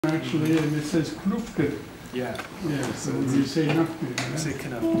Actually, and it says Knuffke. Yeah. Yeah, so you say Knuffke. I say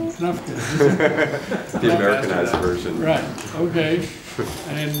Knuffke. Knuffke. The Americanized version. Right, okay.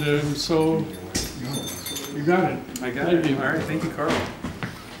 And so, you got it. I got it. All right, thank you, Carl. All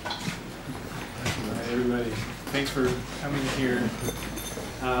right, everybody. Thanks for coming here.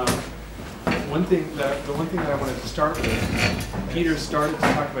 The one thing that I wanted to start with, Peter started to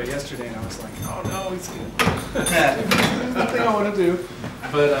talk about yesterday, and I was like, oh no, he's there's nothing I want to do.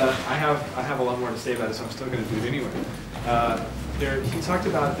 But I have a lot more to say about it, so I'm still going to do it anyway. He talked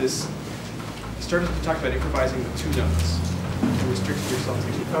about this. He started to talk about improvising with two notes. You restricted yourself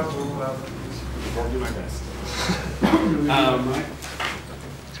to keep talking a little loud. I'll do my best.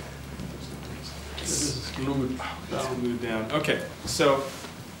 This is glued down. Okay, so.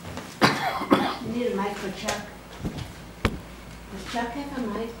 You need a mic for Chuck. Does Chuck have a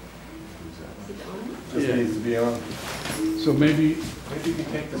mic? Is it on? Just needs to be on. So maybe you can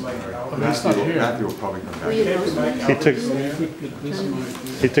take the mic out. Oh, that's not here. Matthew will probably come back. Will you know something?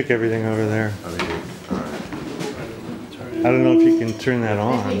 He took everything over there. Oh, he did. All right. I don't know if you can turn that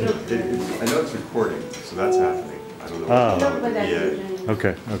on. I know it's recording, so that's happening. I don't know. Oh. Yeah.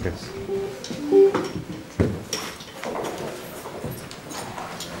 Okay, okay.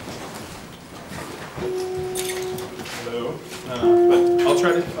 Hello, but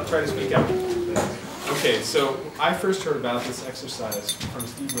I'll try to speak out. Okay, so I first heard about this exercise from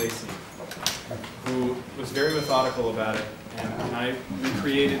Steve Lacy, who was very methodical about it, and I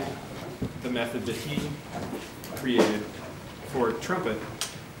recreated the method that he created for trumpet,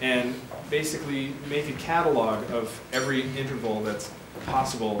 and basically make a catalog of every interval that's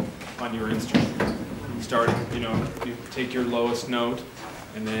possible on your instrument. Starting, you take your lowest note,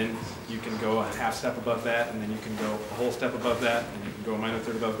 and then you can go a half step above that, and then you can go a whole step above that, and you can go a minor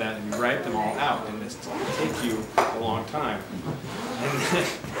third above that, and you write them all out, and this will take you a long time.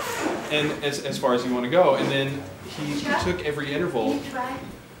 And as far as you want to go, and then he took every interval,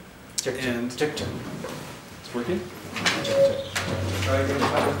 and it's working. Try again.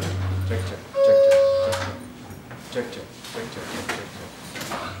 Check, check, check, check, check, check, check, check,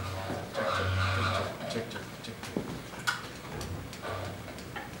 check, check, check, check.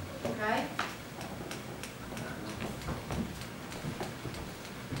 Okay.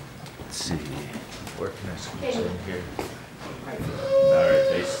 Let's see, where can I switch in here? All right,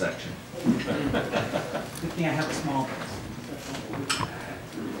 bass section. Good thing I have a small bass.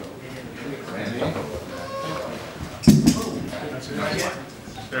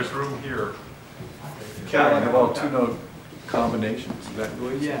 There's room here. Can I have all two-note combinations? Is that the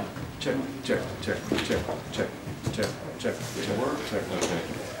way? Yeah. Check, check, check, check, check, check, check, check, check, check,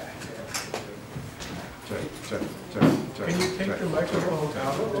 check, check. Can you take the microphone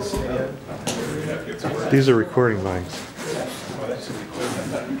out of the stand? These are recording mics.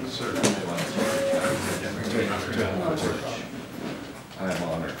 I am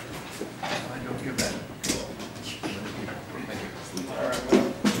honored.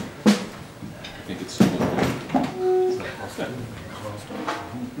 I think it's still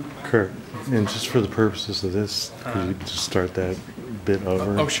Kirk, and just for the purposes of this, could you just start that bit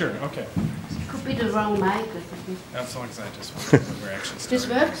over? Oh, sure, okay. Could be the wrong mic or something. As long as I just want to know where actually This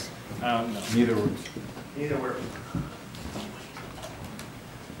works? No. Neither works. Neither works.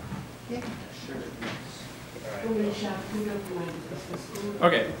 Yeah.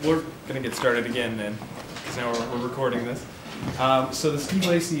 Okay, we're going to get started again then, because now we're recording this. So the Steve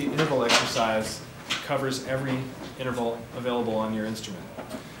Lacy interval exercise covers every interval available on your instrument.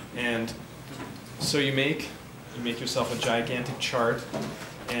 And so you make yourself a gigantic chart,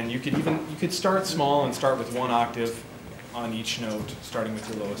 and you could start small and start with one octave on each note, starting with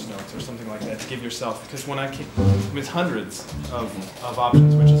your lowest notes or something like that to give yourself, because when I came with hundreds of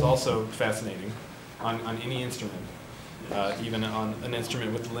options, which is also fascinating on any instrument, even on an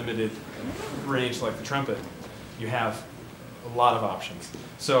instrument with limited range like the trumpet, you have a lot of options.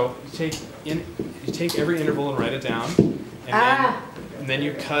 So you take every interval and write it down, and then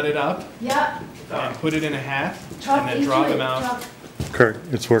you cut it up and put it in a hat, and then draw them out. Kirk,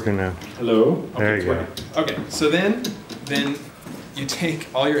 it's working now. Hello? Okay, There you go. Okay, so then you take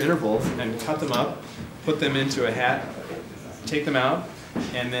all your intervals and cut them up, put them into a hat, take them out,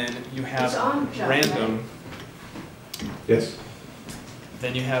 and then you have random. Yes.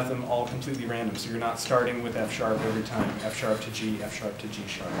 Then you have them all completely random, so you're not starting with F sharp every time, F sharp to G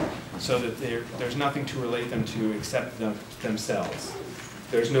sharp, so that there's nothing to relate them to except themselves.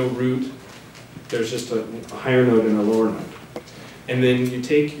 There's no root, there's just a higher note and a lower note. And then you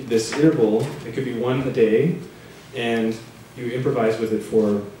take this interval, it could be one a day, and you improvise with it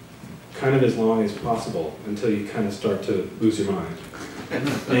for kind of as long as possible until you kind of start to lose your mind.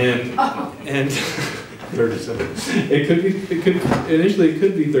 And 30 seconds. initially it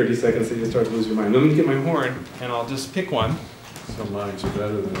could be 30 seconds that you start to lose your mind. Let me get my horn, and I'll just pick one. Some minds are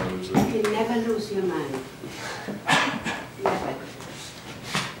better than others. You can never lose your mind. Never.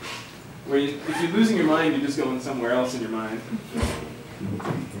 If you're losing your mind, you're just going somewhere else in your mind.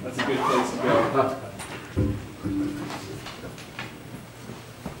 That's a good place to go.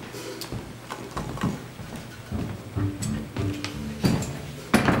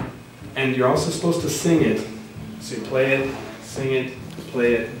 And you're also supposed to sing it. So you play it, sing it,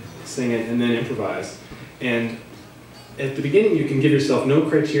 play it, sing it, and then improvise. And at the beginning, you can give yourself no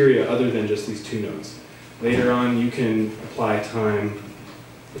criteria other than just these two notes. Later on, you can apply time,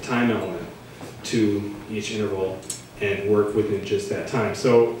 the time element, to each interval and work within just that time.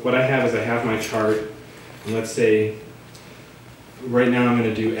 So what I have is I have my chart, and let's say right now I'm going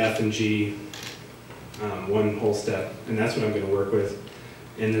to do F and G, one whole step, and that's what I'm going to work with.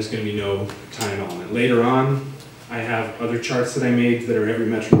 And there's going to be no time element. Later on, I have other charts that I made that are every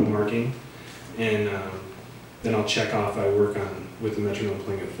metronome marking, and then I'll check off. I work on with the metronome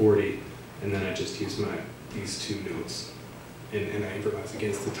playing at 40, and then I just use these two notes, and I improvise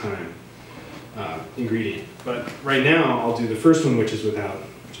against the time ingredient. But right now, I'll do the first one, which is without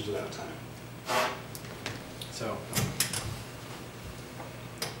time. So.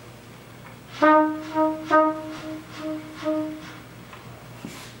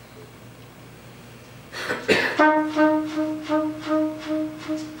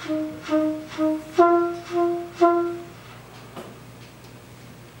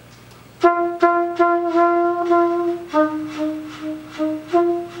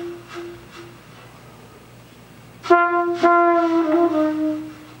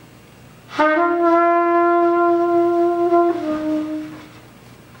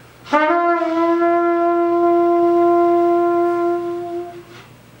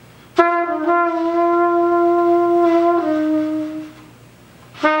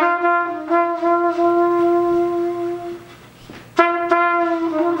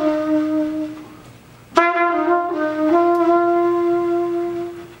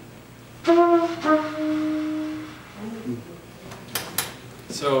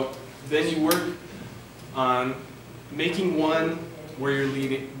 So then you work on making one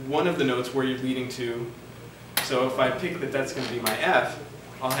of the notes where you're leading to. So if I pick that that's going to be my F,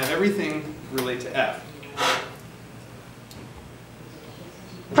 I'll have everything relate to F.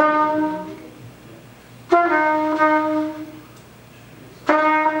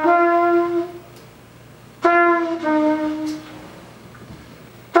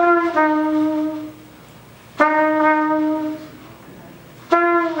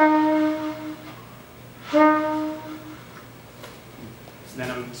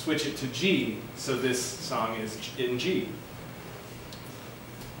 Switch it to G, so this song is in G.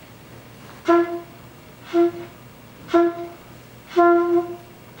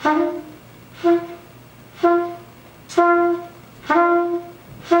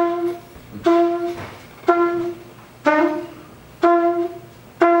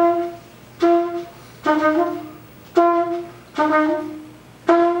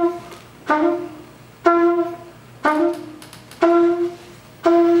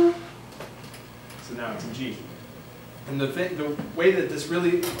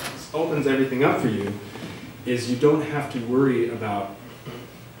 Really opens everything up for you is you don't have to worry about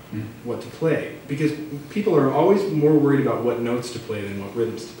what to play, because people are always more worried about what notes to play than what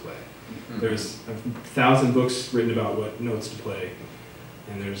rhythms to play. There's 1,000 books written about what notes to play,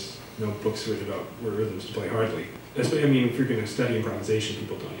 and there's no books written about what rhythms to play, hardly. I mean, if you're going to study improvisation,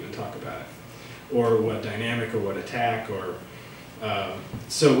 people don't even talk about it. Or what dynamic or what attack, or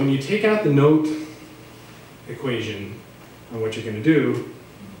so when you take out the note equation on what you're going to do,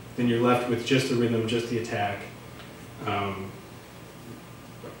 then you're left with just the rhythm, just the attack.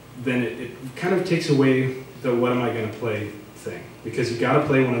 Then it kind of takes away the what am I going to play thing, because you got to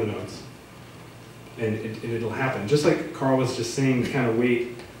play one of the notes, and it'll happen. Just like Carl was just saying, kind of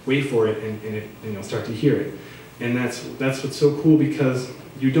wait for it, and you'll start to hear it. And that's what's so cool, because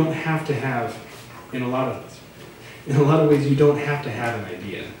you don't have to have, in a lot of ways, you don't have to have an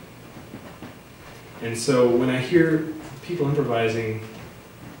idea. And so when I hear people improvising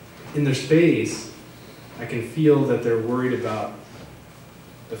in their space, I can feel that they're worried about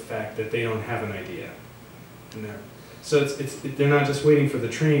the fact that they don't have an idea. And so they're not just waiting for the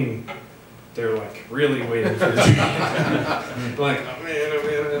train, they're like really waiting for the train. Like, oh man,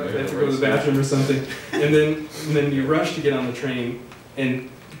 I have to go to the bathroom or something. And then you rush to get on the train, and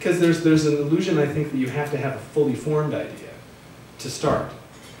because there's an illusion, I think, that you have to have a fully formed idea to start.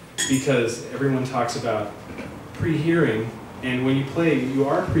 Because everyone talks about pre-hearing, And when you play, you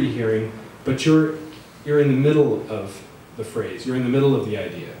are pre-hearing, but you're in the middle of the phrase. You're in the middle of the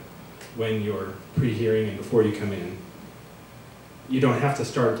idea when you're pre-hearing and before you come in. You don't have to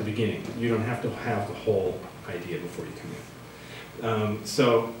start at the beginning. You don't have to have the whole idea before you come in.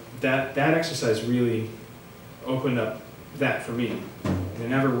 So that exercise really opened up that for me. I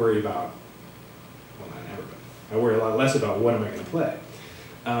never worry about, well, not never, but I worry a lot less about what am I going to play.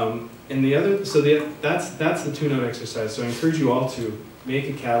 And the other, so that's the two-note exercise. So I encourage you all to make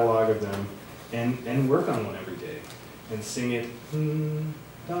a catalog of them and work on one every day and sing it.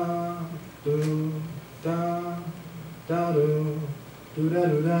 Da do da da do do da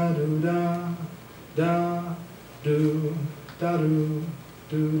do da do da da do da do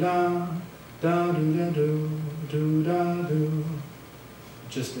do da da do da do da do.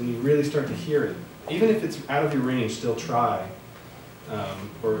 Just, and you really start to hear it. Even if it's out of your range, still try.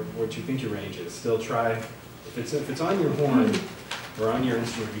 Or what you think your range is, still try. If it's on your horn or on your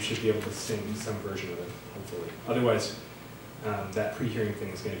instrument, you should be able to sing some version of it, hopefully. Otherwise, that pre-hearing thing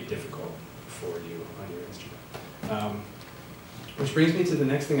is going to be difficult for you on your instrument. Which brings me to the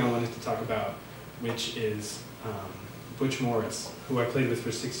next thing I wanted to talk about, which is Butch Morris, who I played with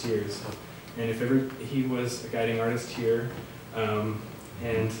for 6 years. And if ever he was a guiding artist here,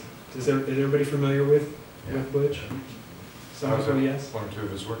 and is everybody familiar with Butch? Somebody, yes? One or two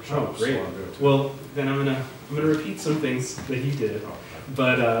of his workshops. Oh, great. Well, then I'm gonna repeat some things that he did,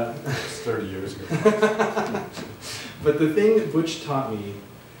 but It's 30 years ago. but the thing that Butch taught me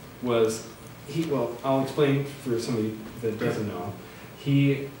was well, I'll explain for somebody that doesn't know.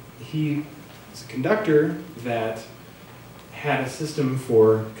 He is a conductor that had a system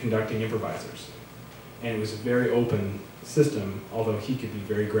for conducting improvisers, and it was a very open system, although he could be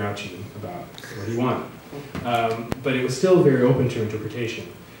very grouchy about what he wanted. But it was still very open to interpretation.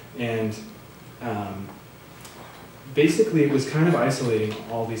 And basically it was kind of isolating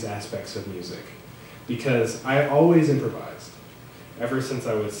all these aspects of music, because I always improvised. Ever since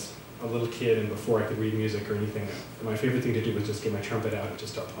I was a little kid and before I could read music or anything, my favorite thing to do was just get my trumpet out and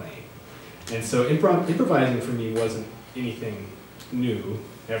just start playing. And so improvising for me wasn't anything new,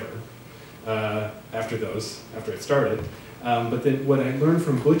 ever, after it started. But then what I learned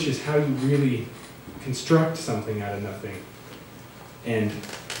from Butch is how you really construct something out of nothing and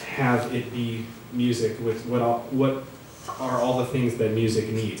have it be music with what are all the things that music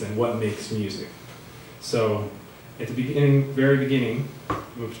needs and what makes music. So at the beginning, very beginning,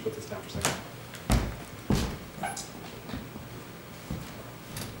 let me just put this down for a second.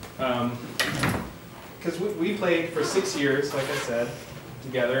 Because we played for 6 years, like I said,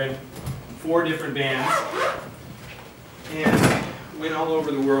 together in 4 different bands, and went all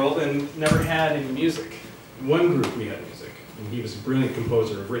over the world and never had any music. In one group we had music, and he was a brilliant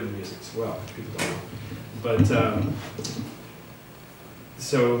composer of written music as well, which people don't know. But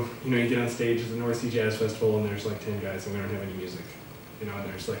so, you get on stage at the North Sea Jazz Festival and there's like 10 guys and we don't have any music. And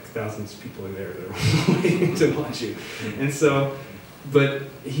there's like thousands of people there that are waiting to watch you. And so, but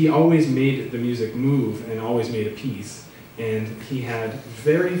he always made the music move and always made a piece. And he had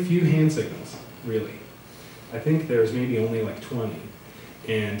very few hand signals, really. I think there's maybe only like 20.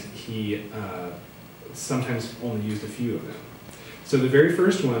 And he sometimes only used a few of them. So the very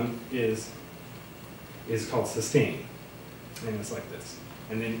first one is called sustain. And it's like this.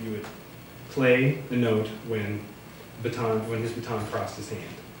 And then you would play the note when his baton crossed his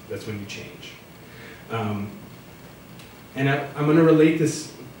hand. That's when you change. And I'm going to relate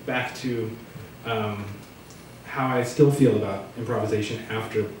this back to how I still feel about improvisation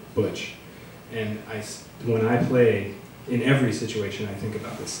after Butch. And when I play, in every situation, I think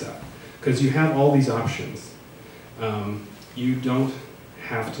about this stuff. Because you have all these options. You don't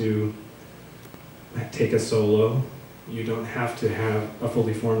have to take a solo. You don't have to have a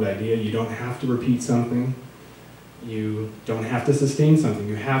fully formed idea. You don't have to repeat something. You don't have to sustain something.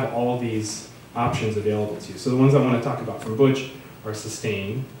 You have all these options available to you. So the ones I want to talk about from Butch are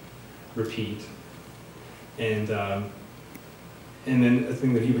sustain, repeat, and then a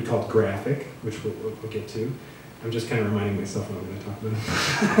thing that he would call graphic, which we'll get to. I'm just kind of reminding myself what I'm going to talk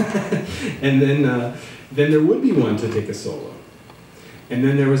about. And then there would be one to take a solo. And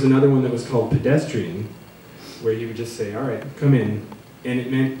then there was another one that was called pedestrian, where you would just say, all right, come in. And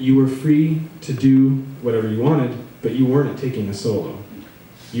it meant you were free to do whatever you wanted, but you weren't taking a solo.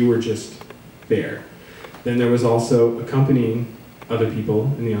 You were just there. Then there was also accompanying other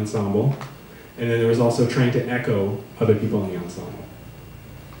people in the ensemble, and then there was also trying to echo other people in the ensemble.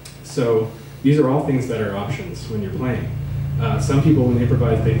 So these are all things that are options when you're playing. Some people, when they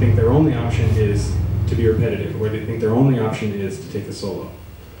improvise, they think their only option is to be repetitive, or they think their only option is to take a solo.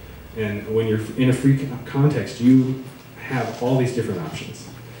 And when you're in a free context, you have all these different options.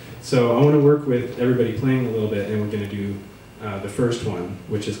 So I want to work with everybody playing a little bit, and we're going to do the first one,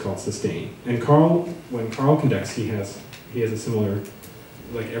 which is called sustain. And Carl, when Carl conducts, he has a similar,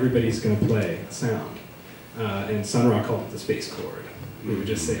 like everybody's going to play a sound. And Sun Ra called it the space chord. We would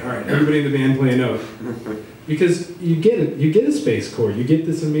just say, all right, everybody in the band play a note. Because you get a space chord, you get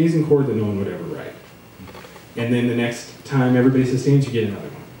this amazing chord that no one would ever write. And then the next time everybody sustains, you get another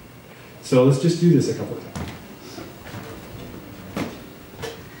one. So let's just do this a couple of times.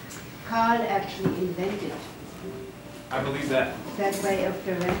 Carl actually invented I believe that. that way of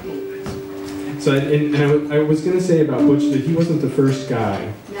directing. So, and I was going to say about Butch that he wasn't the first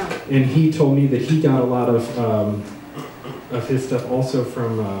guy. No. And he told me that he got a lot of his stuff also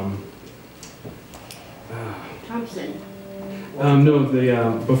from Thompson.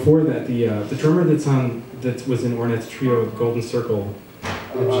 no, before that, the drummer that was in Ornette's trio, Golden Circle,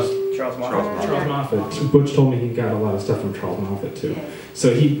 Charles Moffat. Charles Moffat. Butch told me he got a lot of stuff from Charles Moffat too.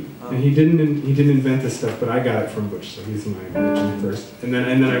 So he didn't invent this stuff, but I got it from Butch. So he's my origin first, and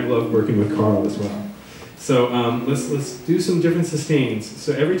then I love working with Carl as well. So let's do some different sustains.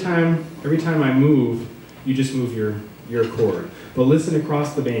 So every time I move, you just move your chord, but listen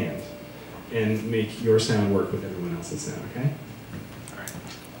across the band and make your sound work with everyone else's sound. Okay. All right.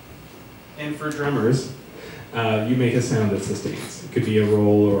 And for drummers, you make a sound that sustains. It could be a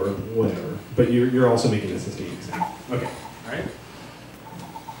roll or whatever, but you're also making a sustaining sound. Okay. All right.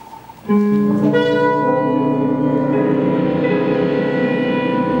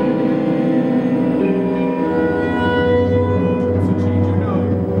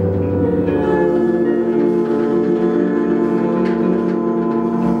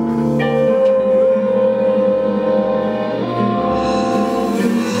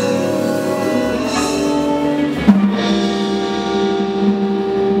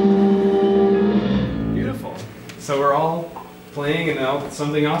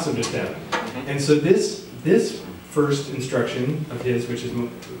 Something awesome just happened. And so this first instruction of his, which is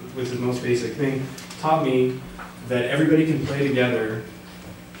his most basic thing, taught me that everybody can play together,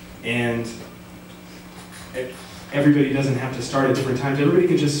 and everybody doesn't have to start at different times. Everybody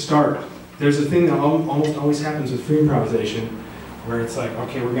can just start. There's a thing that almost always happens with free improvisation, where it's like,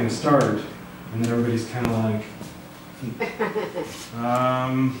 okay, we're going to start, and then everybody's kind of like,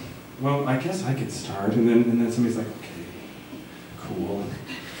 well, I guess I could start, and then somebody's like, okay. Cool.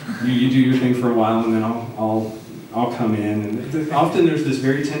 You do your thing for a while, and then I'll come in. And often there's this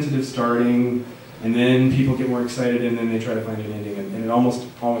very tentative starting, and then people get more excited, and then they try to find an ending, and it almost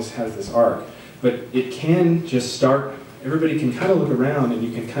always has this arc. But it can just start. Everybody can kind of look around, and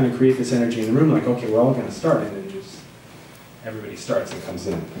you can kind of create this energy in the room, like, okay, we're all going to start, and then just everybody starts and comes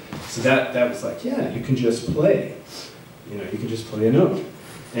in. So that was like, yeah, you can just play. You know, you can just play a note.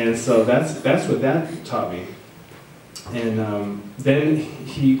 And so that's what that taught me. And then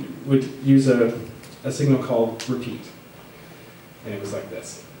he would use a signal called repeat. And it was like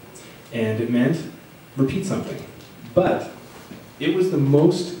this. And it meant repeat something. But it was the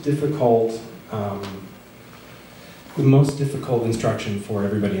most difficult instruction for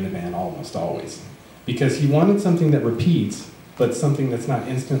everybody in the band, almost always. Because he wanted something that repeats, but something that's not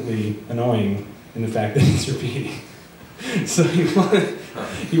instantly annoying in the fact that it's repeating. So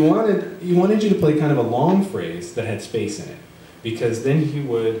he wanted you to play kind of a long phrase that had space in it, because then he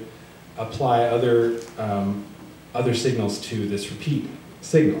would apply other signals to this repeat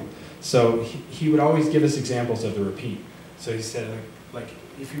signal. So he would always give us examples of the repeat. So he said, like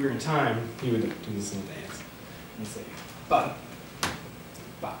if you were in time, he would do this little dance. He'd say, ba,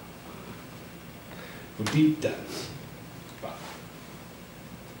 ba, beat da, ba,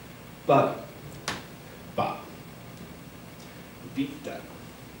 ba, ba. Beat that,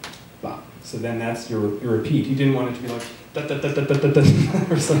 ba. So then that's your repeat. He didn't want it to be like da da da da da da da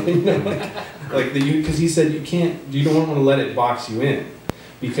or something, you know, because he said you don't want to let it box you in,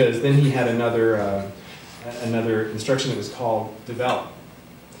 because then he had another instruction that was called develop.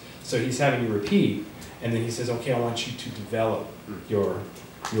 So he's having you repeat, and then he says, okay, I want you to develop your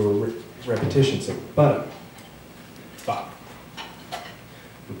repetition. So ba, ba,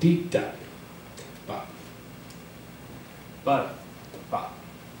 beat that, ba, ba. Ba.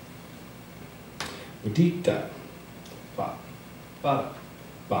 Deep da. Ba. Ba.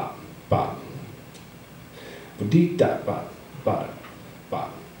 Ba. Ba. Deep da. Ba. Ba. Ba.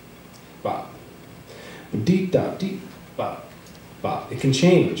 Ba. Deep da. Deep. Ba. Ba. It can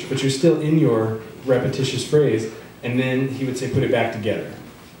change, but you're still in your repetitious phrase, and then he would say, put it back together.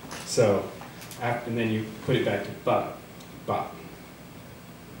 So, and then you put it back to ba. Ba.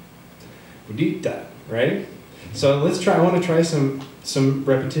 Deep da. Right? So let's try. I want to try some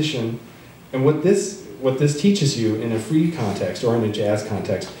repetition, and what what this teaches you in a free context or in a jazz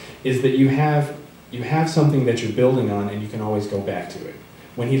context is that you have something that you're building on and you can always go back to it.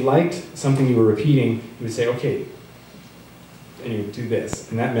 When he liked something you were repeating, he would say, okay, and you would do this.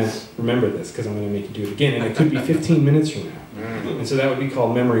 And that meant, remember this, because I'm going to make you do it again. And it could be 15 minutes from now. And so that would be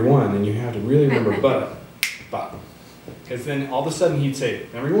called memory one, and you have to really remember ba, ba. Because then all of a sudden he'd say,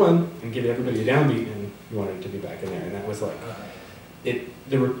 memory one, and give everybody a downbeat, and you wanted it to be back in there. And that was like,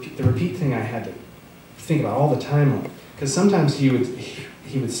 the repeat thing I had to think about all the time. Because sometimes he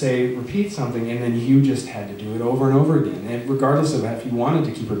would say, repeat something, and then you just had to do it over and over again. And regardless of if you wanted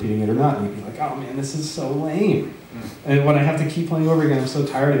to keep repeating it or not, you'd be like, oh man, this is so lame. And when I have to keep playing over again, I'm so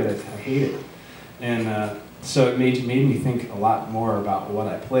tired of it, I hate it. And so it made me think a lot more about what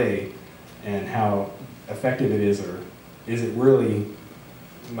I play and how effective it is, or is it really,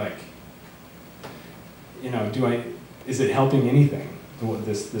 like, you know, is it helping anything,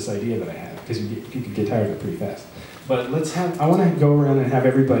 this idea that I have? Because you could get tired of it pretty fast. But I want to go around and have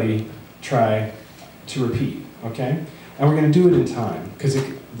everybody try to repeat, okay? And we're going to do it in time, because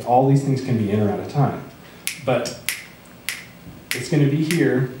all these things can be in or out of time. But it's going to be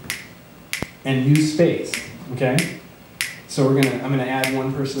here, and use space, okay? So I'm going to add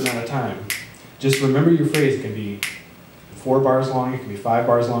one person at a time. Just remember your phrase. It can be 4 bars long, it can be 5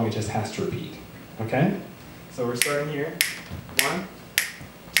 bars long, it just has to repeat, okay? So we're starting here. 1,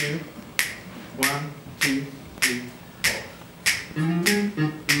 2, 1, 2, 3, 4.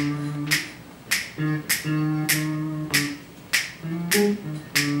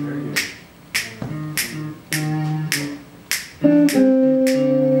 Very good.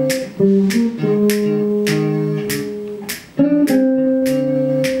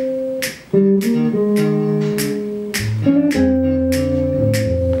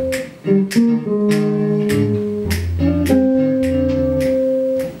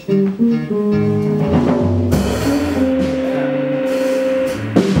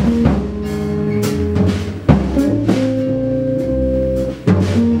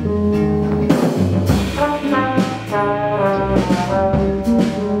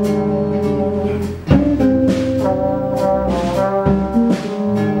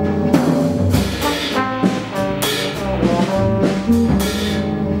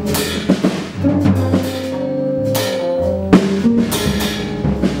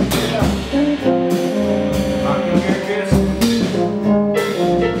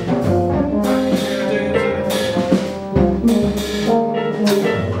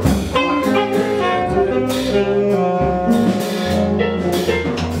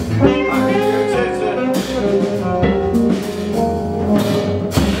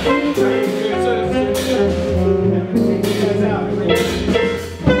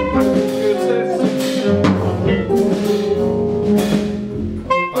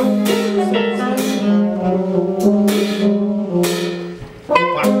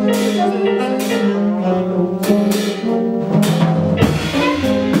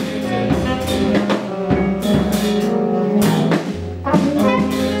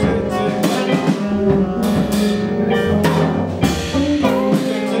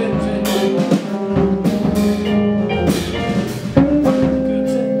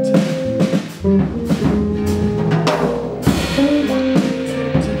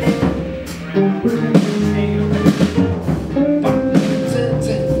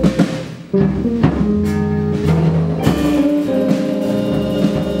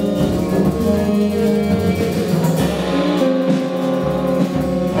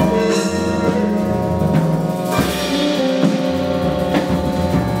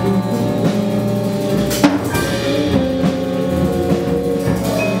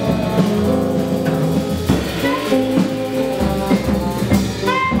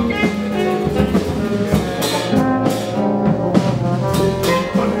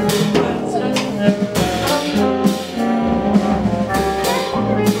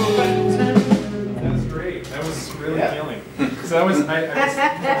 I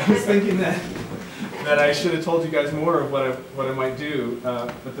was thinking that I should have told you guys more of what I might do,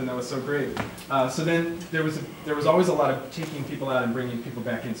 but then that was so great. So then there was always a lot of taking people out and bringing people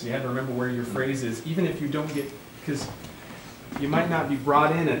back in. So you had to remember where your phrase is, even if you don't get, because you might not be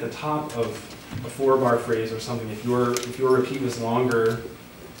brought in at the top of a 4-bar phrase or something if your repeat was longer.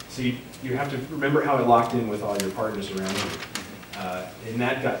 So you have to remember how it locked in with all your partners around you, and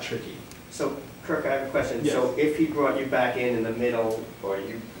that got tricky. So, Kirk, I have a question. Yes. So if he brought you back in the middle, or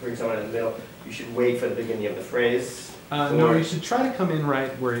you bring someone in the middle, you should wait for the beginning of the phrase? No, you should try to come in right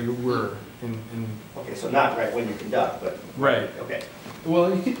where you were. Okay, so not right when you conduct, but... Right. Okay.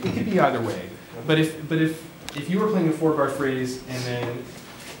 Well, it could be either way. But if you were playing a 4-bar phrase and then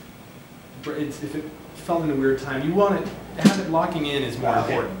if it fell in a weird time. You want to have it locking in is more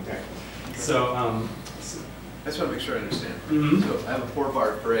important. Okay. So, I just want to make sure I understand. Mhm. So I have a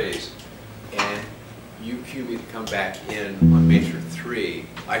 4-bar phrase, and you cue me to come back in on measure 3.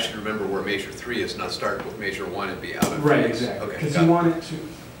 I should remember where measure 3 is, not start with measure 1 and be out of right, phase. exactly. Okay, Because got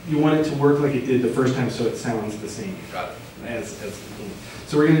you want it to work like it did the first time, so it sounds the same. Got it.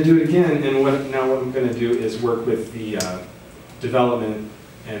 So we're going to do it again, and what I'm going to do is work with the development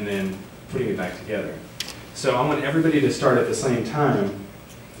and then putting it back together. So I want everybody to start at the same time.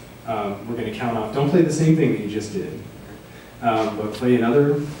 We're going to count off. Don't play the same thing that you just did, but play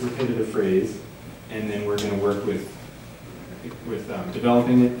another repetitive phrase, and then we're going to work with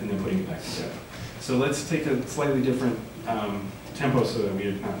developing it and then putting it back together. So let's take a slightly different tempo so that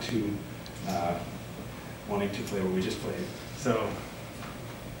we're not too wanting to play what we just played. So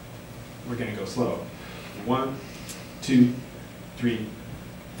we're going to go slow. 1, 2, 3,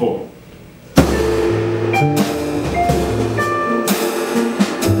 4.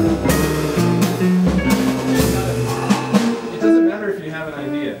 It doesn't matter if you have an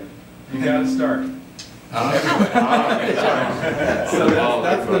idea. You got to start. So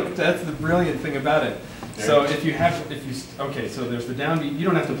that's the brilliant thing about it. So okay, so there's the downbeat. You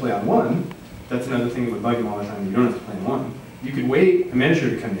don't have to play on 1. That's another thing that would bug him all the time. You don't have to play on 1. You could wait a measure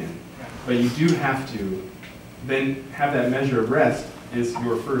to come in, but you do have to then have that measure of rest is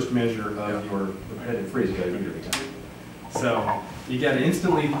your first measure of your repetitive phrase. You got to do it every time. So you got to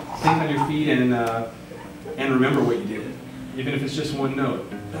instantly think on your feet and remember what you did, even if it's just one note.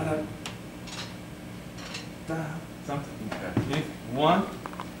 Da, da, da, something. Okay. 1,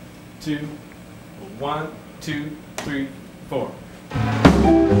 2, 1, 2, 3, 4.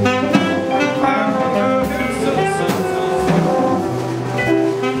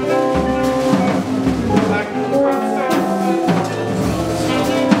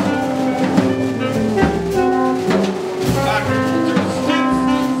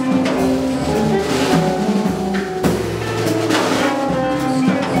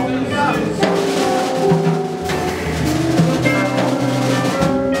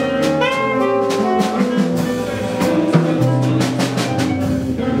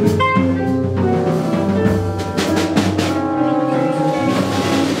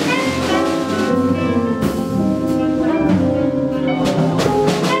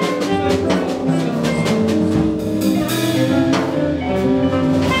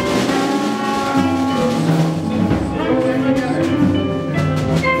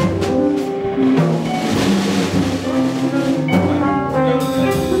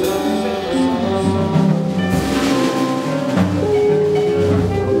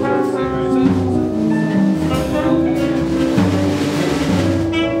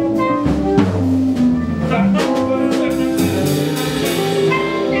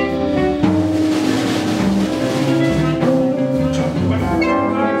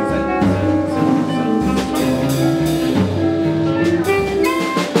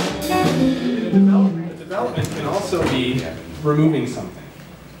 Removing something.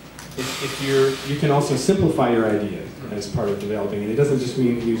 You can also simplify your idea as part of developing, and it doesn't just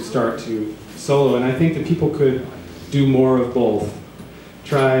mean you start to solo. And I think that people could do more of both.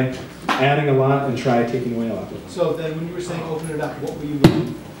 Try adding a lot and try taking away a lot. So then, when you were saying open it up, what were you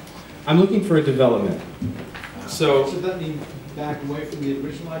looking for? I'm looking for a development. So does that mean back away from the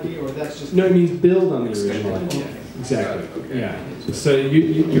original idea, or that's just? No, it means build on the original idea. Exactly. Okay. Yeah. So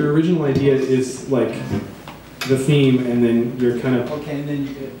your original idea is like the theme, and then you're kind of okay,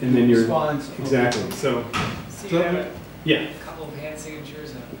 and then your response. Exactly. Okay. So you have a couple of hand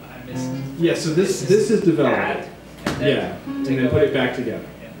signatures I missed. Yeah. So this is development. And then put it back together.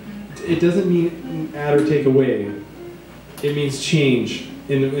 Yeah. It doesn't mean add or take away. It means change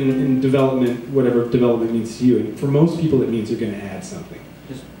in development, whatever development means to you. And for most people, it means you're going to add something.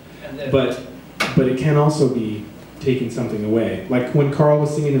 But it can also be taking something away. Like when Carl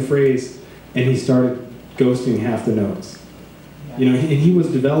was singing the phrase, and he started ghosting half the notes. You know, and he was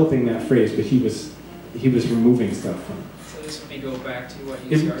developing that phrase, but he was removing stuff from it. So this would be go back to what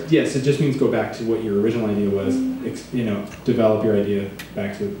you started? Yes, it just means go back to what your original idea was. You know, develop your idea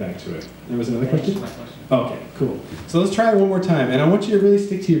back to it. There was another question? Okay, cool. So let's try it one more time, and I want you to really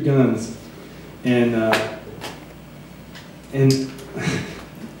stick to your guns. And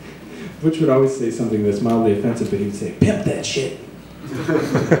Butch would always say something that's mildly offensive, but he would say, "Pimp that shit."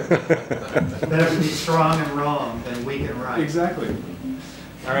 Better to be strong and wrong than weak and right. Exactly.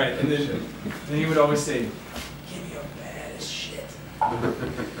 All right, and then he would always say, "Give me your baddest shit."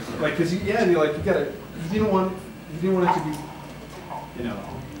 Like, cause you didn't want it to be, you know,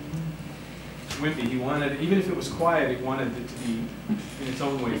 wimpy. He wanted, even if it was quiet, he wanted it to be in its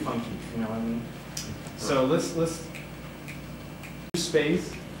own way funky. You know what I mean? So let's do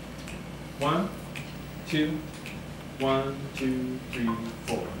space. 1, 2, 1, 2, 3,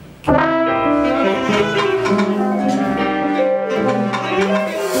 4.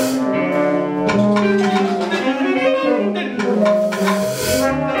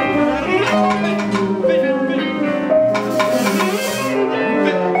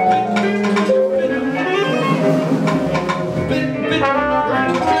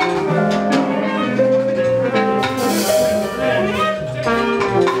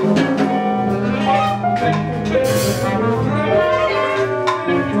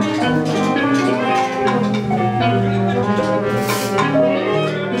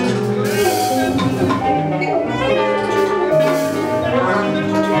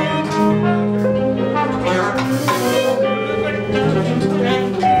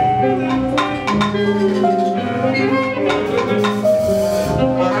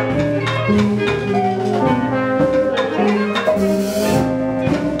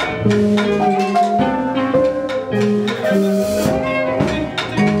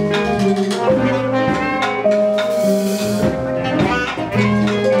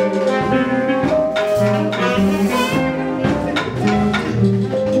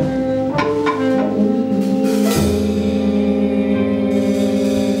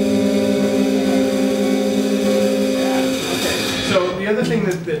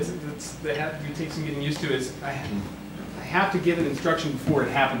 To give an instruction before it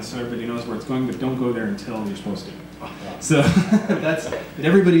happens so everybody knows where it's going, but don't go there until you're supposed to. So that's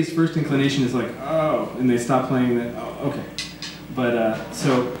everybody's first inclination is like, oh, and they stop playing that. Oh, okay. But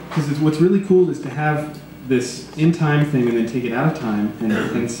so because what's really cool is to have this in time thing and then take it out of time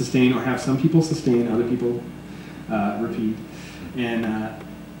and sustain, or have some people sustain, other people repeat, and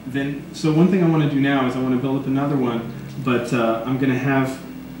then so one thing I want to do now is I want to build up another one, but I'm going to have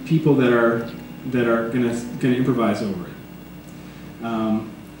people that are going to improvise over it.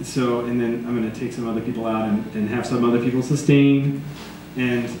 So, and then I'm going to take some other people out and have some other people sustain.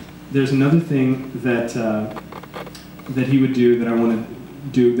 And there's another thing that that he would do that I want to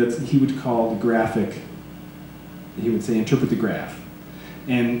do that he would call the graphic. He would say, interpret the graph.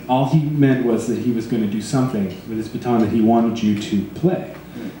 And all he meant was that he was going to do something with his baton that he wanted you to play.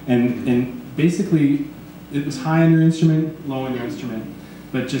 And basically, it was high on your instrument, low on your instrument,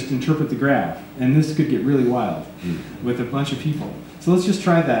 but just interpret the graph. And this could get really wild with a bunch of people. So let's just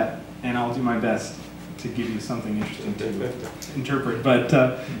try that, and I'll do my best to give you something interesting to interpret. But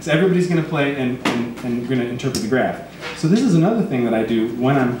so everybody's going to play, and we're going to interpret the graph. So this is another thing that I do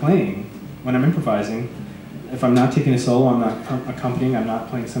when I'm playing, when I'm improvising. If I'm not taking a solo, I'm not accompanying, I'm not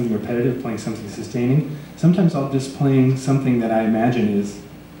playing something repetitive, playing something sustaining. Sometimes I'll just playing something that I imagine is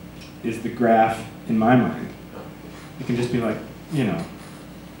the graph in my mind. It can just be like, you know,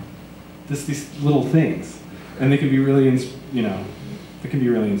 these little things, and they can be really, you know, it can be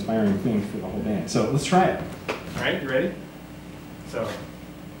really inspiring things for the whole band. So let's try it. All right, you ready? So.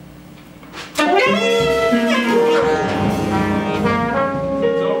 It's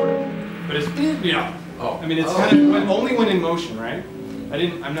over, but it's, you know. Oh. I mean, it's kind of only when in motion, right?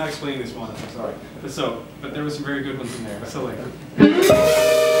 I'm not explaining this one. I'm sorry. But there was some very good ones in there. So like.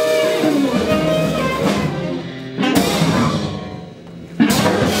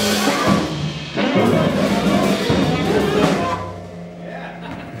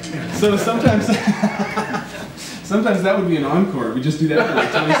 So sometimes, sometimes that would be an encore. We just do that for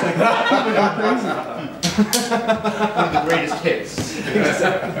like 20 seconds. The greatest hits.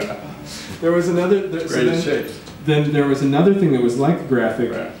 Exactly. There was another. Then there was another thing that was like the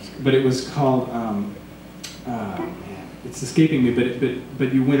graphic, but it was called. It's escaping me,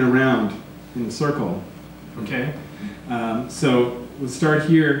 but you went around in the circle. Okay. So we'll start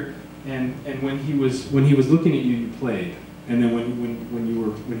here, and when he was looking at you, you played. And then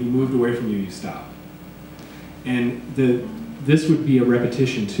when he moved away from you, you stopped. And this would be a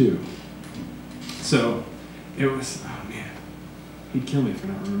repetition too. So it was, oh man, he'd kill me for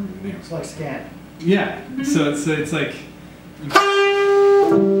not remembering the name. It's like scan. Yeah. So it's like.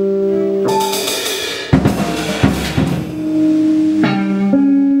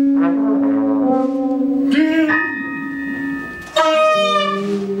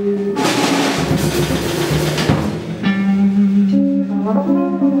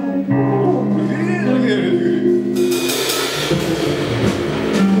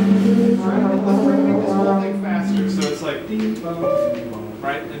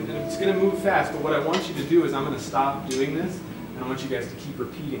 Fast, but what I want you to do is I'm going to stop doing this, and I want you guys to keep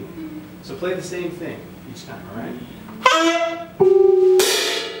repeating it. So play the same thing each time, all right?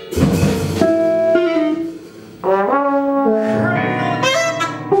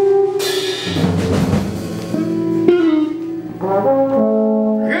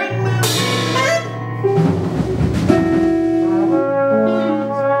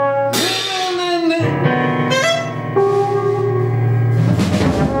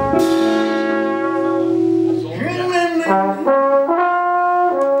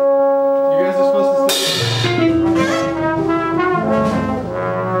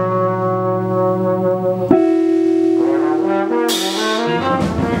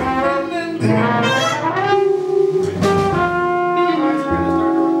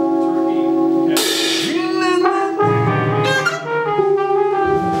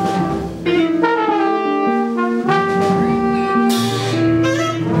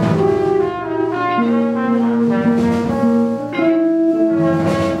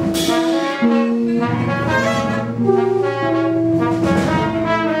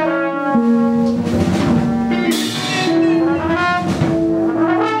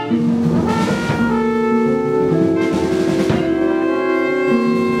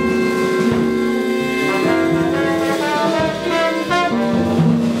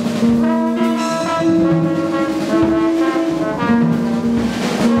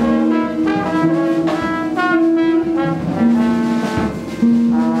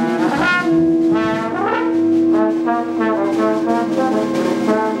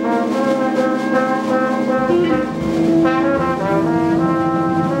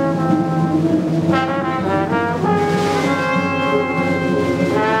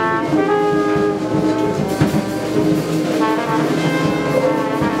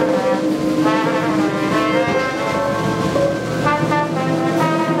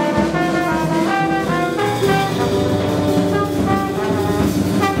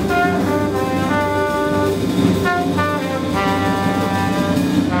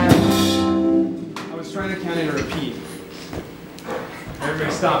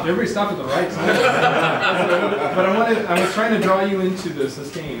 stop. Everybody stop at the right time. But I was trying to draw you into the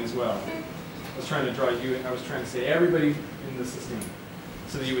sustain as well. I was trying to say everybody in the sustain,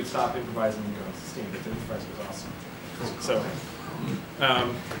 so that you would stop improvising and go sustain. But the improvise was awesome. So,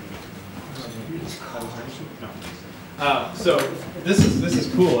 so this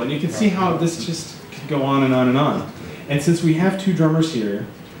is cool, and you can see how this just could go on and on and on. And since we have two drummers here,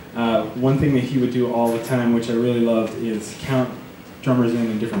 one thing that he would do all the time, which I really loved, is count drummers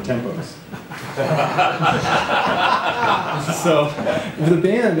in different tempos. So the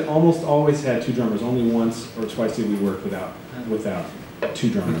band almost always had two drummers. Only once or twice did we work without two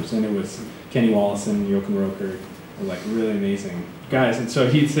drummers, and it was Kenny Wallace and Jochen Roker, like really amazing guys. And so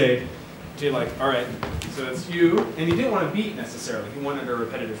he'd say, like, all right, so it's you, and he didn't want a beat necessarily. He wanted a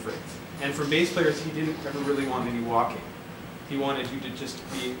repetitive phrase. And for bass players, he didn't ever really want any walking. He wanted you to just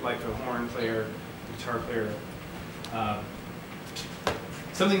be like a horn player, guitar player,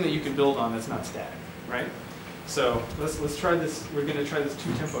 something that you can build on that's not static, right? So let's try this. We're going to try this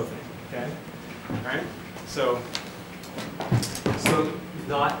two-tempo thing, okay? All right. So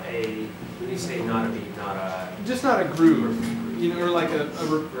not a. When you say not a beat, not a. Just not a groove, you know, or like a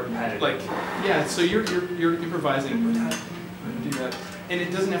repetitive. Like yeah. So you're improvising. Do that, and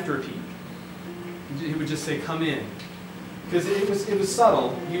it doesn't have to repeat. He would just say, "Come in," because it was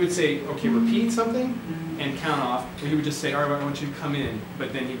subtle. He would say, "Okay, repeat something," and count off. Or he would just say, "All right, I want you to come in,"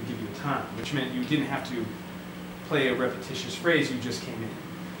 but then he would give you a time, which meant you didn't have to play a repetitious phrase. You just came in.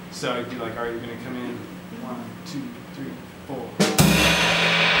 So it'd be like, "All right, you're going to come in. 1, 2, 3, 4."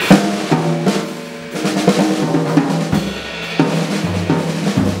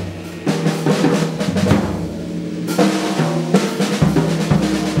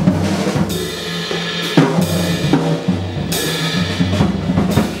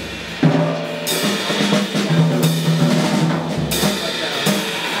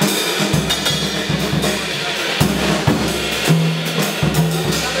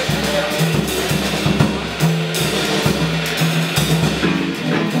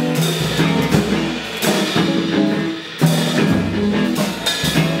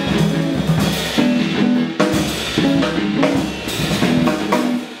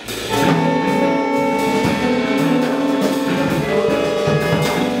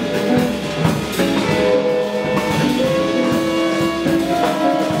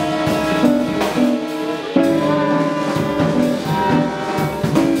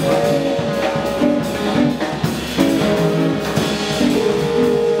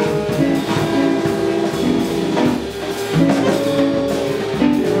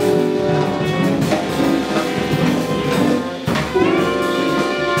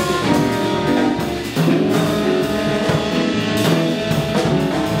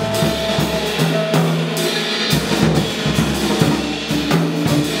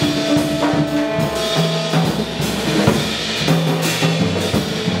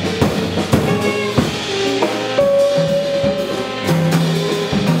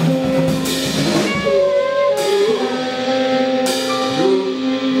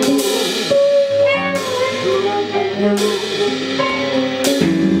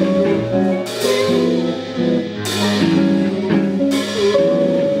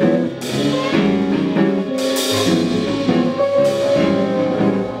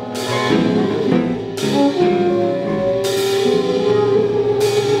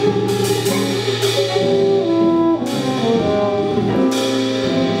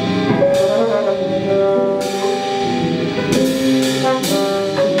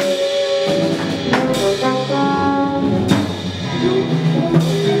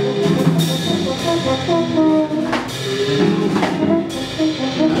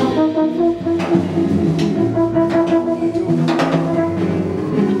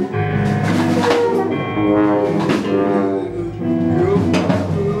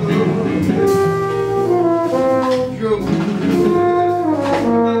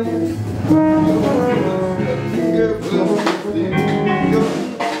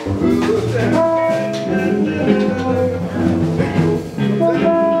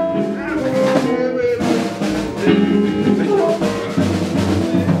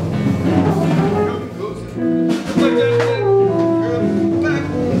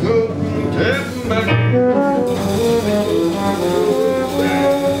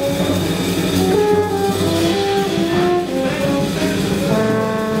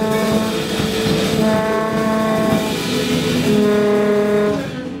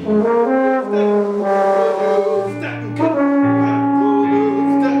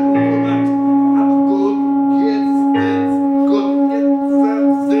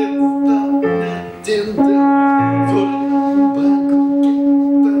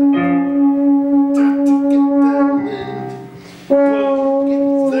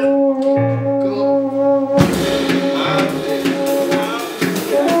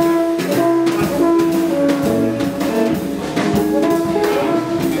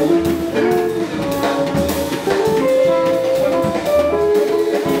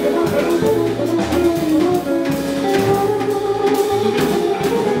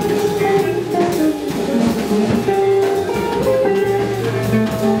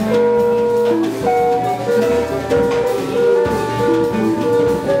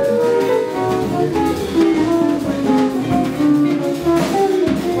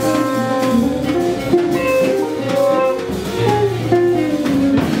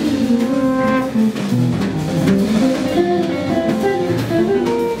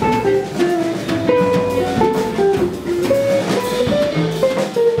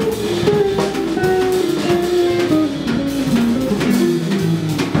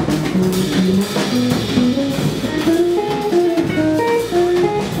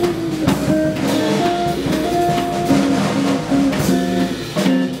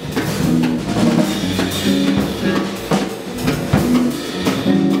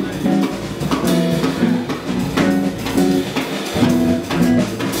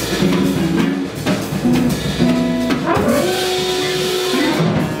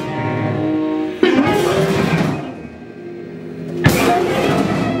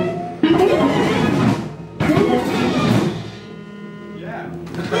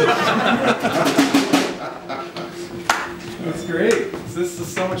 That's great. This is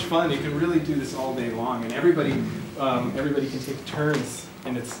so much fun. You can really do this all day long, and everybody can take turns.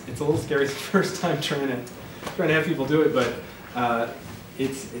 And it's a little scary. It's the first time trying to have people do it, but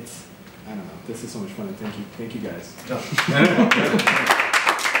it's I don't know. This is so much fun. And thank you guys.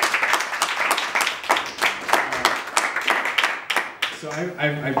 So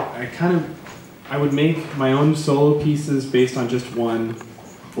I would make my own solo pieces based on just 1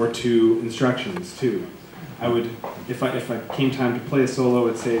 or 2 instructions too. I would, if I came time to play a solo,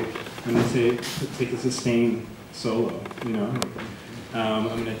 I'd say, I'm going to take a sustain solo, you know. I'm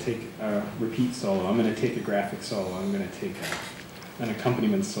going to take a repeat solo. I'm going to take a graphic solo. I'm going to take an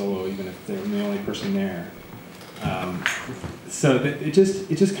accompaniment solo, even if they're the only person there. So that it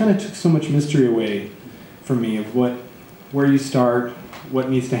just kind of took so much mystery away from me of where you start, what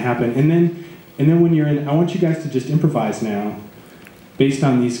needs to happen, and then when you're in, I want you guys to just improvise now, based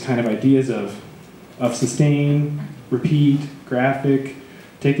on these kind of ideas of sustain, repeat, graphic,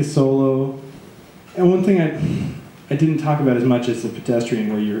 take a solo. And one thing I didn't talk about as much as the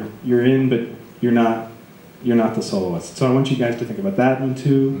pedestrian, where you're in, but you're not the soloist. So I want you guys to think about that one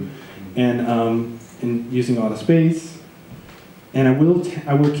too, and using a lot of space. And I will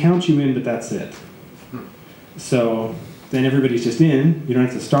count you in, but that's it. So then everybody's just in. You don't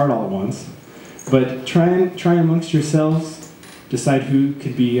have to start all at once, but try amongst yourselves, decide who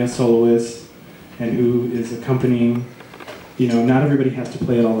could be a soloist and who is accompanying. You know, not everybody has to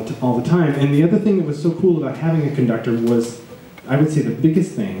play it all the time. And the other thing that was so cool about having a conductor was, I would say the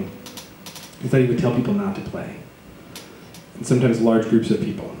biggest thing, is that he would tell people not to play. And sometimes large groups of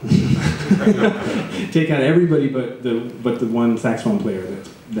people. Take out everybody but the one saxophone player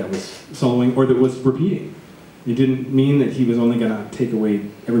that was soloing or that was repeating. It didn't mean that he was only going to take away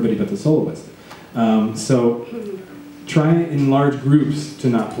everybody but the soloist. So try in large groups to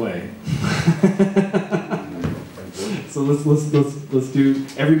not play. So let's do,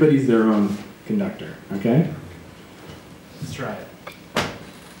 everybody's their own conductor, okay? Let's try it.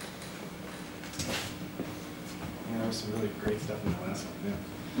 Yeah, there was some really great stuff in the last one, yeah.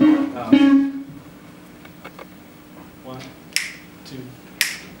 1, 2,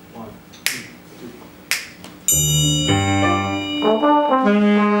 1, 2, 3.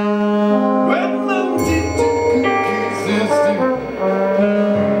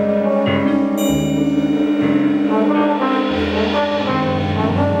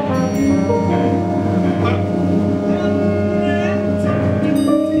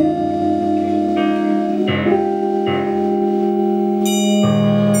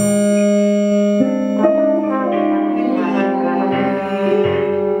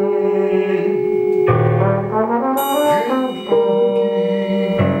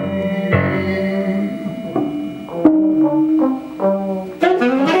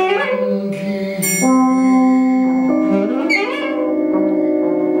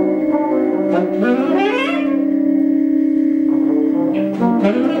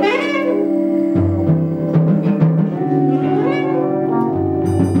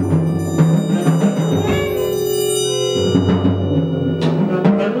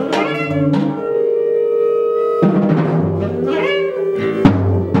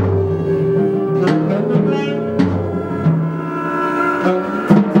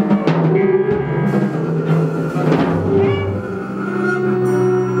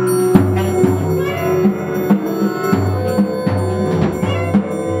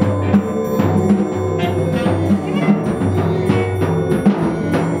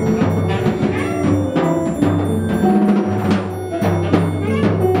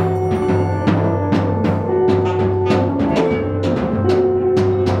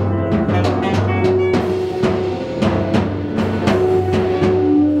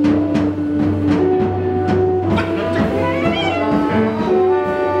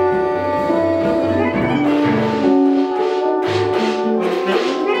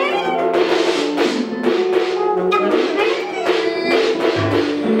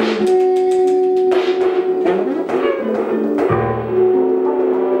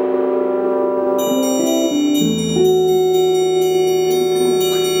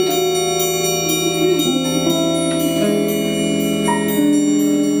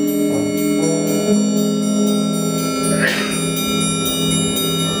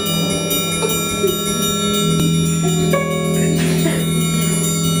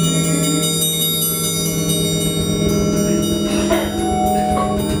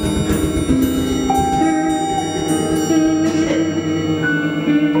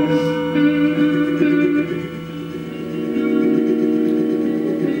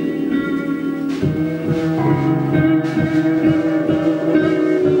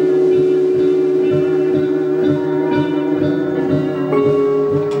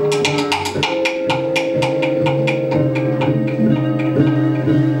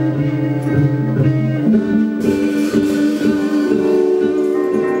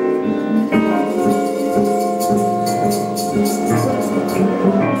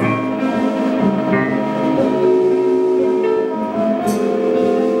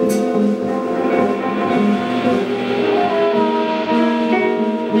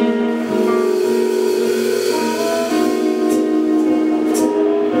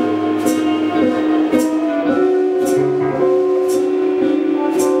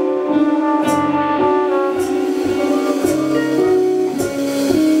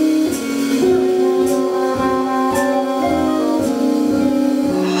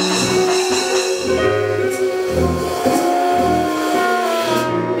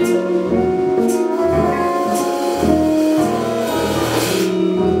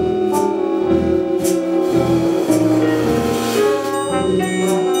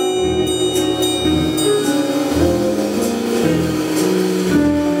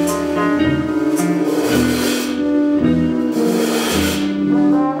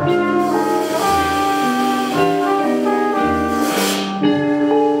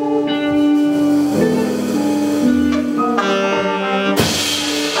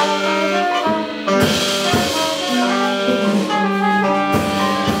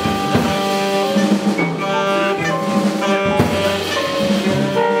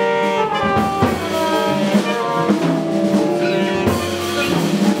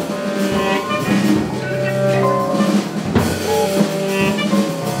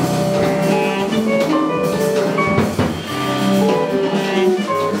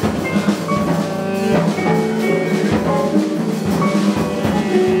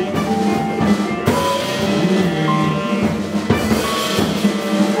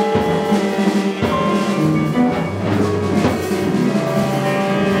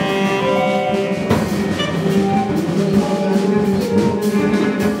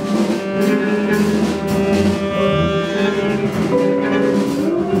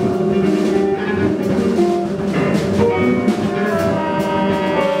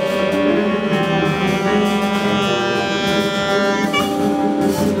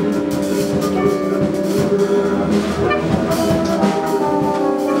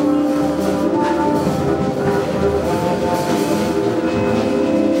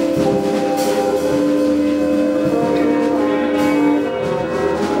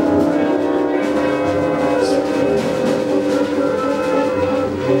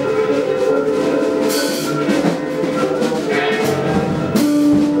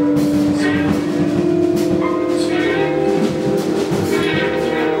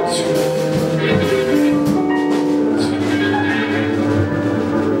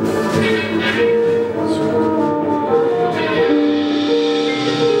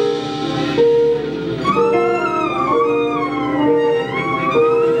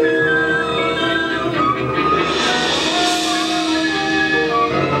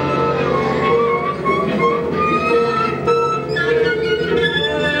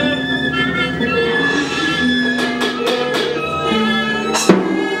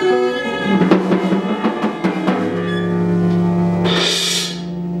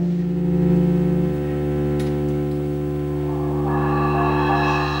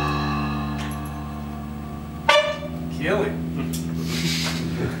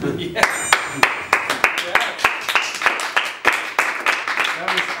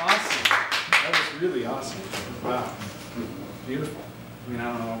 awesome. That was really awesome. Wow. Beautiful. I mean, I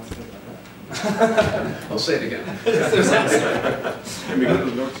don't know what to say about that. I'll say it again. Can we go to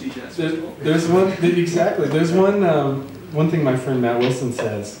the North Sea Jazz Festival? There's one, exactly. There's one thing my friend Matt Wilson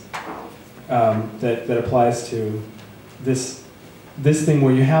says that applies to this thing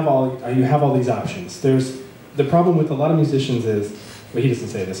where you have all these options. There's the problem with a lot of musicians is, well, he doesn't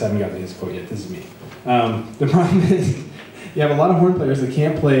say this. I haven't gotten his quote yet. This is me. The problem is you have a lot of horn players that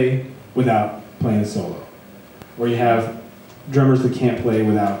can't play without playing a solo, or you have drummers that can't play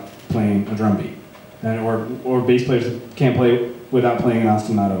without playing a drum beat, or bass players that can't play without playing an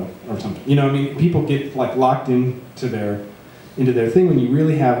ostinato or something. You know, I mean, people get like locked into their thing when you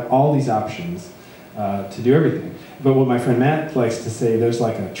really have all these options to do everything. But what my friend Matt likes to say, there's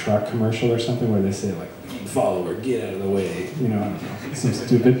like a truck commercial or something where they say like, "Lead follower, get out of the way." You know, I don't know, it seems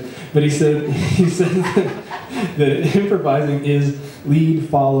stupid. But he said that improvising is lead,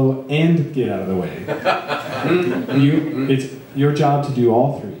 follow, and get out of the way. It's your job to do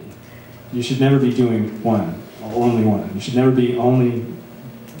all three. You should never be doing one, or only one. You should never be only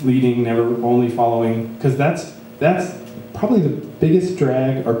leading, never only following, because that's probably the biggest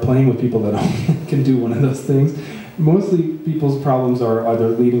drag, or playing with people that only can do one of those things. Mostly people's problems are either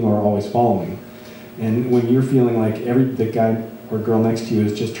leading or always following. And when you're feeling like the guy or girl next to you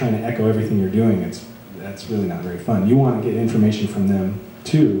is just trying to echo everything you're doing, that's really not very fun. You want to get information from them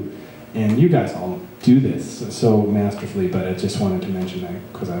too, and you guys all do this so masterfully, but I just wanted to mention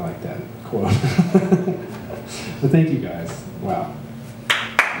that because I like that quote. But thank you guys. Wow.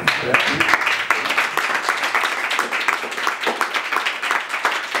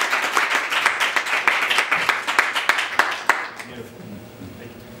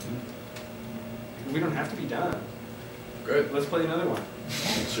 We don't have to be done. Good. Let's play another one.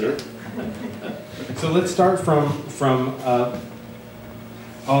 Sure. So let's start from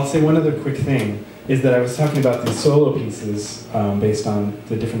I'll say one other quick thing, is that I was talking about these solo pieces based on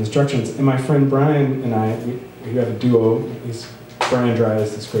the different instructions. And my friend Brian and I, we have a duo. Brian Dry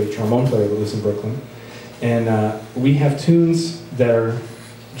is this great trombone player that lives in Brooklyn. And we have tunes that are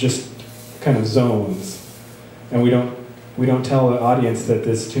just kind of zones. And we don't tell the audience that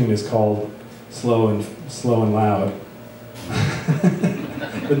this tune is called slow and loud.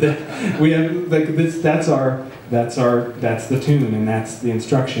 But we have like this. That's the tune, and that's the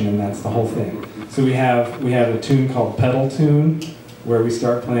instruction, and that's the whole thing. So we have a tune called pedal tune, where we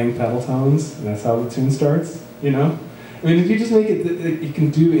start playing pedal tones, and that's how the tune starts. You know, I mean, if you just make it, you can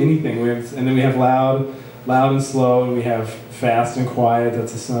do anything. And then we have loud and slow, and we have fast and quiet.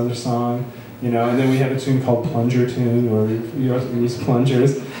 That's another song. You know, and then we have a tune called plunger tune, where we use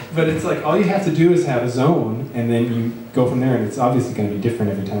plungers. But it's like all you have to do is have a zone, and then you go from there. And it's obviously going to be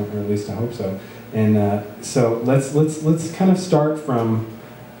different every time, or at least I hope so. And so let's kind of start from.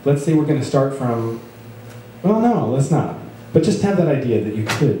 Let's say we're going to start from. Well, no, let's not. But just have that idea that you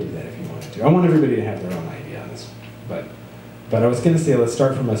could do that if you wanted to. I want everybody to have their own idea on this. But I was going to say let's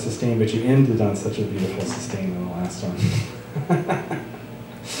start from a sustain, but you ended on such a beautiful sustain in the last one.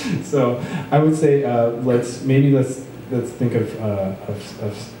 So I would say let's think of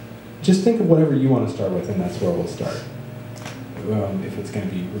just think of whatever you want to start with, and that's where we'll start. If it's going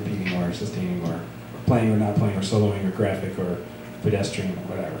to be repeating or sustaining or playing or not playing or soloing or graphic or pedestrian or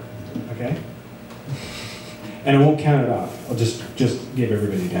whatever. Okay? And I won't count it off. I'll just give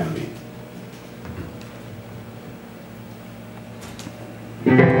everybody a downbeat.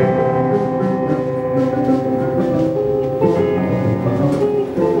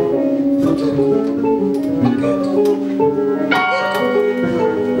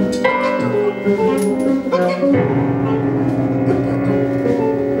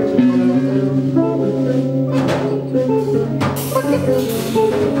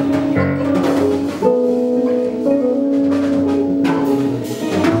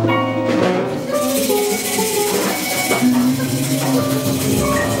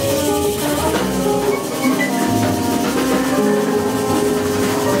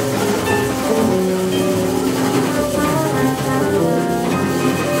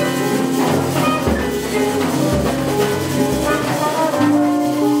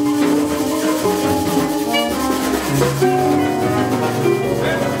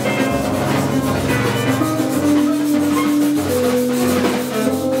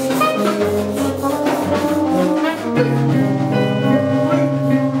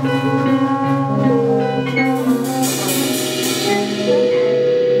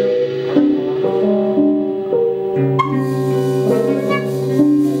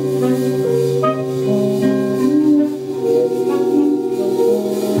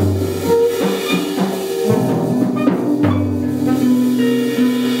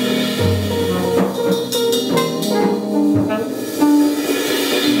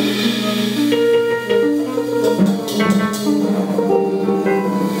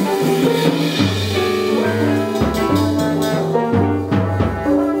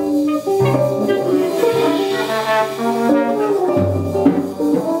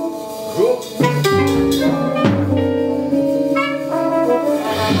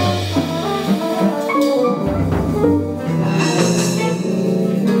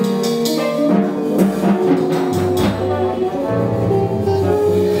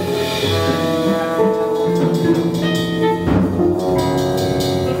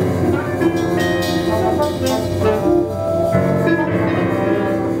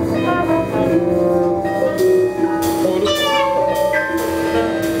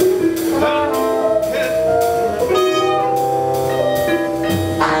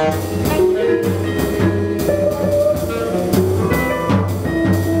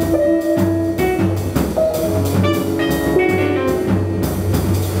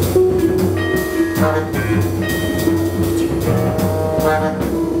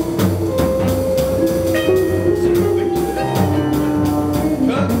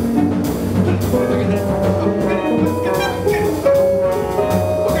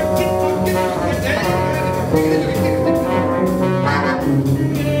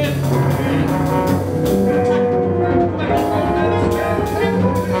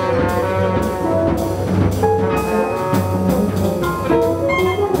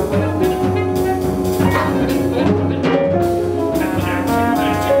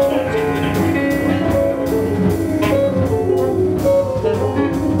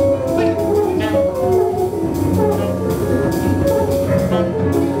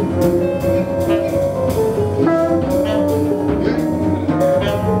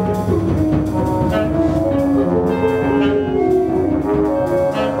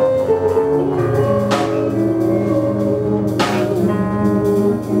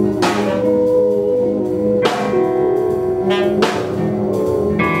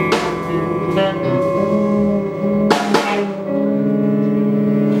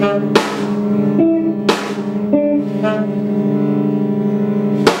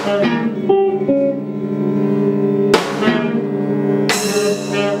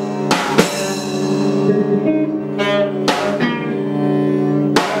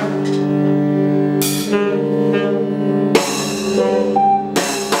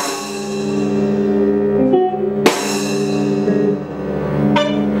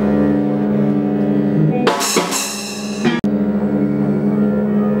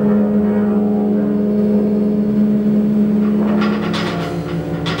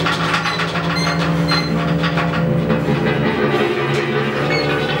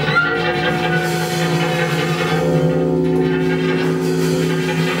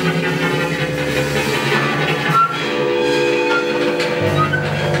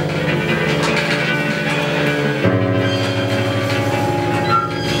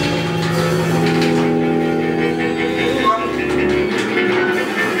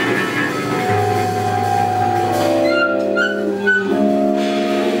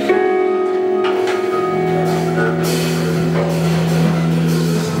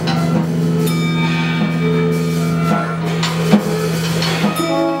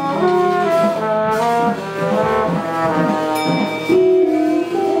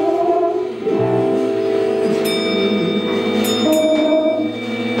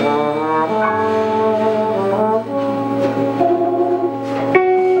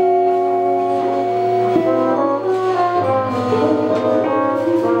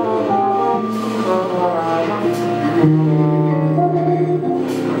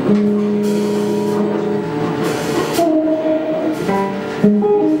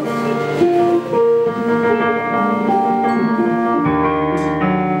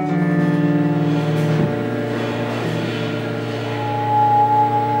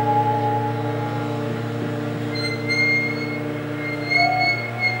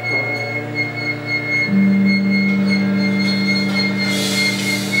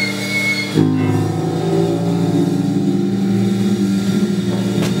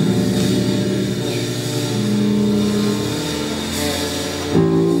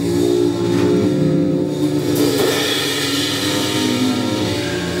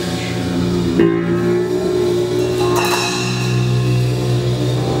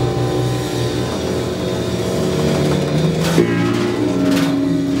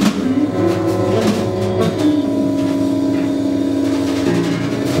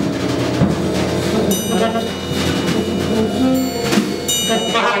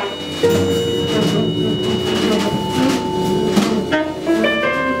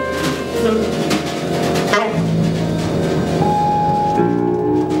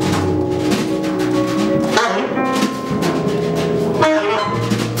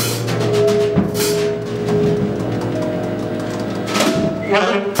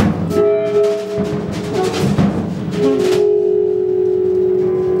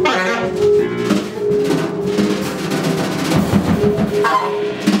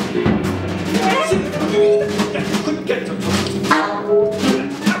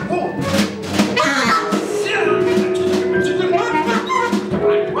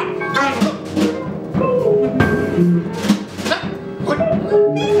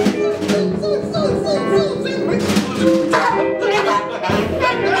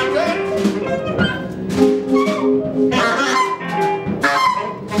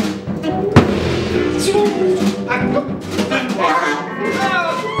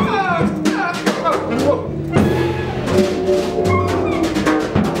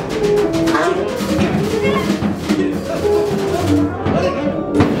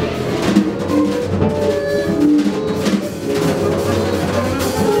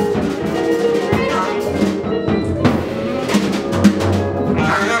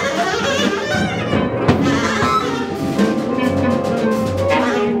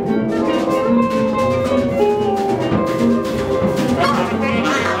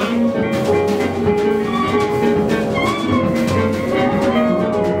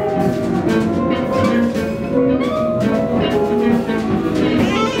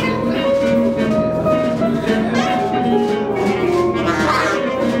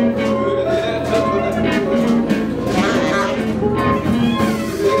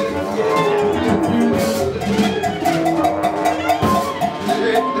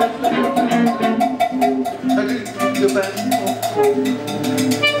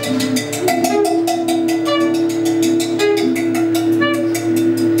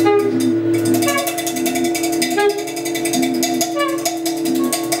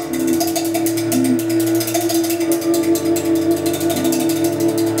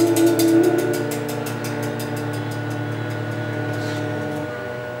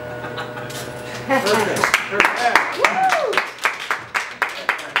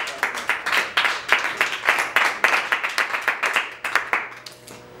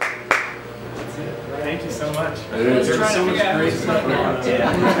 Thank you so much. There's so much great stuff going on.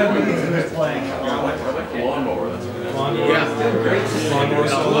 Yeah. Playing. Lawnmower. Lawnmower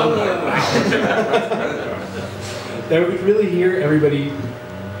solo. That we really hear everybody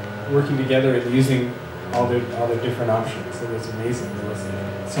working together and using all their different options. It was amazing. There was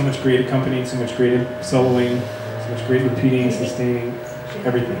so much great accompanying, so much great soloing, so much great repeating, sustaining,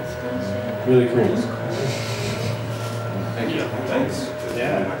 everything. Really cool. Thank you. Thanks.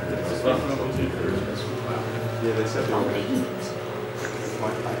 Yeah. Yeah, they said they were going to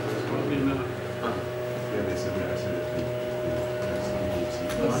Wait a minute. Yeah, they said that.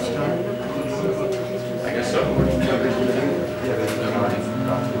 I guess so.